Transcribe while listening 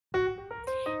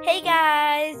Hey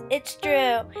guys, it's Drew,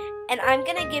 and I'm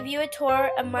gonna give you a tour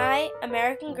of my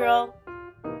American Girl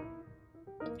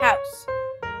house.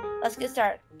 Let's get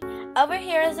started. Over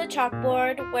here is a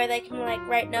chalkboard where they can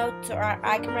write notes, or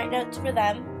I can write notes for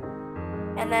them.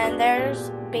 And then there's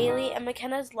Bailey and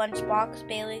McKenna's lunchbox.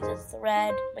 Bailey's is the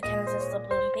red, McKenna's is the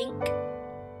blue and pink.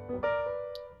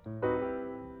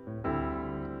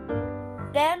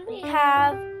 Then we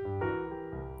have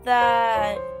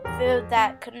the food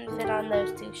that couldn't fit on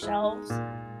those two shelves.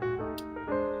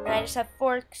 And I just have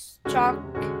forks, chalk,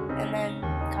 and then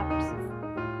cups.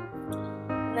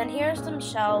 And then here's some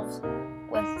shelves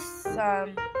with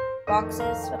some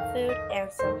boxes of food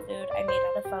and some food I made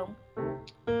out of foam.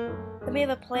 Then we have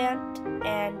a plant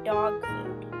and dog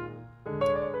food.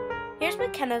 Here's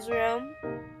McKenna's room,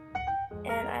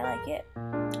 and I like it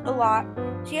a lot.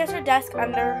 She has her desk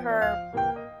under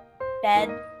her bed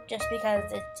just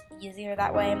because it's easier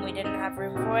that way and we didn't have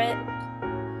room for it.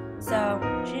 So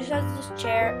she just has this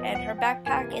chair, and her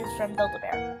backpack is from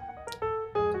Build-A-Bear.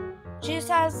 She just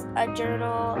has a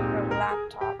journal, her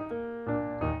laptop,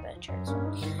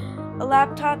 a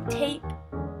laptop, tape,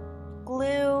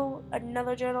 glue,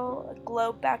 another journal, a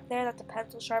globe back there, that's a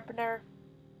pencil sharpener,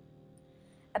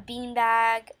 a bean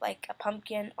bag, like a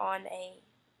pumpkin on a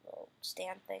little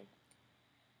stand thing,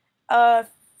 a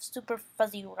super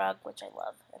fuzzy rug, which I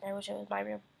love, and I wish it was my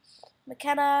room.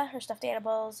 McKenna, her stuffed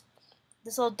animals,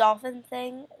 this little dolphin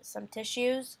thing, some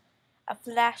tissues, a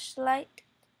flashlight,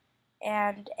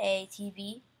 and a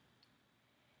TV.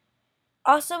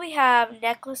 Also, we have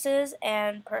necklaces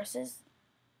and purses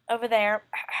over there,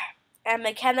 and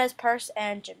McKenna's purse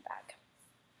and gym bag.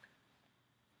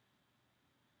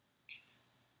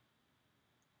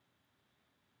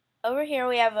 Over here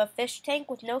we have a fish tank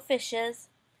with no fishies,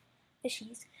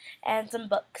 and some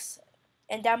books.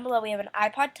 And down below we have an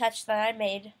iPod Touch that I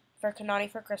made for Kanani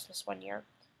for Christmas one year.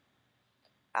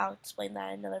 I'll explain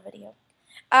that in another video.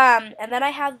 And then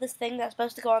I have this thing that's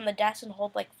supposed to go on the desk and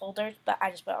hold like folders, but I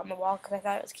just put it on the wall because I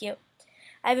thought it was cute.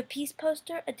 I have a peace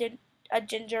poster, a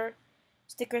ginger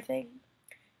sticker thing,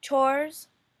 chores,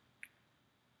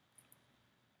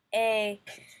 a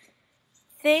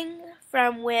thing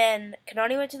from when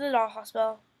Kanani went to the doll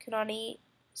hospital, Kanani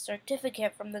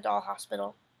certificate from the doll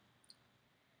hospital,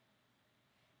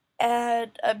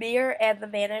 and a mirror and the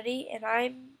vanity, and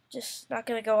I'm just not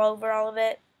going to go over all of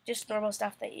it, just normal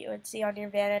stuff that you would see on your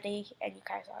vanity, and you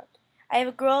guys saw it. I have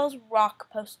a girls rock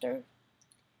poster.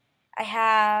 I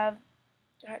have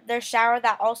their shower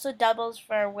that also doubles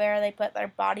for where they put their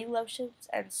body lotions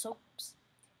and soaps.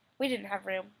 We didn't have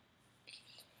room.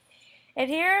 And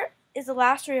here is the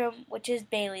last room, which is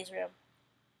Bailey's room.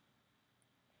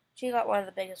 She got one of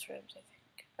the biggest rooms, I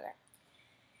think. Okay.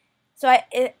 So I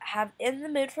have In the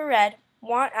Mood for Red,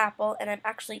 Want Apple, and I'm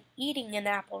actually eating an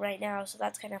apple right now, so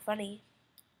that's kind of funny.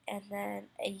 And then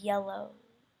a yellow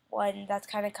one that's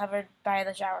kind of covered by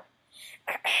the shower.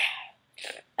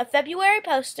 A February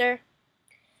poster.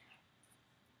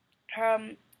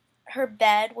 Her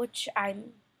bed, which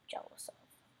I'm jealous of.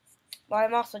 Well,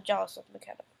 I'm also jealous of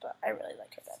McKenna, but I really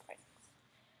like her bed right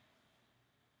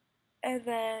now. And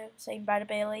then saying bye to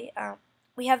Bailey.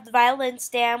 We have the violin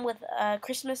stand with a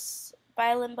Christmas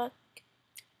violin book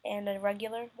and a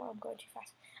regular. Well, I'm going too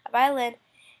fast. A violin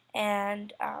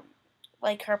and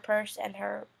like her purse and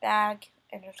her bag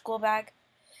and her school bag.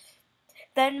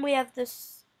 Then we have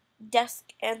this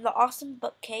desk and the awesome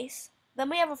bookcase. Then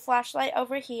we have a flashlight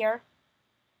over here.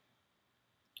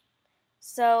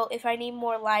 So if I need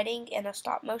more lighting and a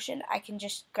stop motion, I can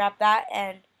just grab that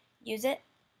and use it.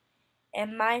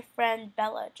 And my friend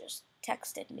Bella just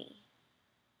texted me.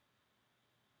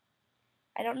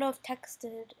 I don't know if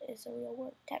texted is a real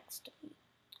word. Text me.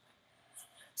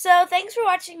 So thanks for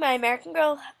watching my American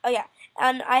Girl. Oh yeah,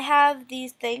 and I have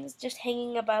these things just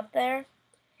hanging above there.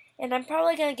 And I'm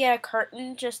probably going to get a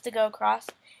curtain just to go across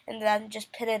and then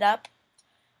just pin it up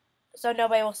so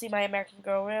nobody will see my American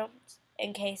Girl room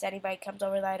in case anybody comes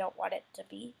over that I don't want it to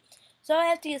be. So I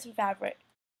have to get some fabric.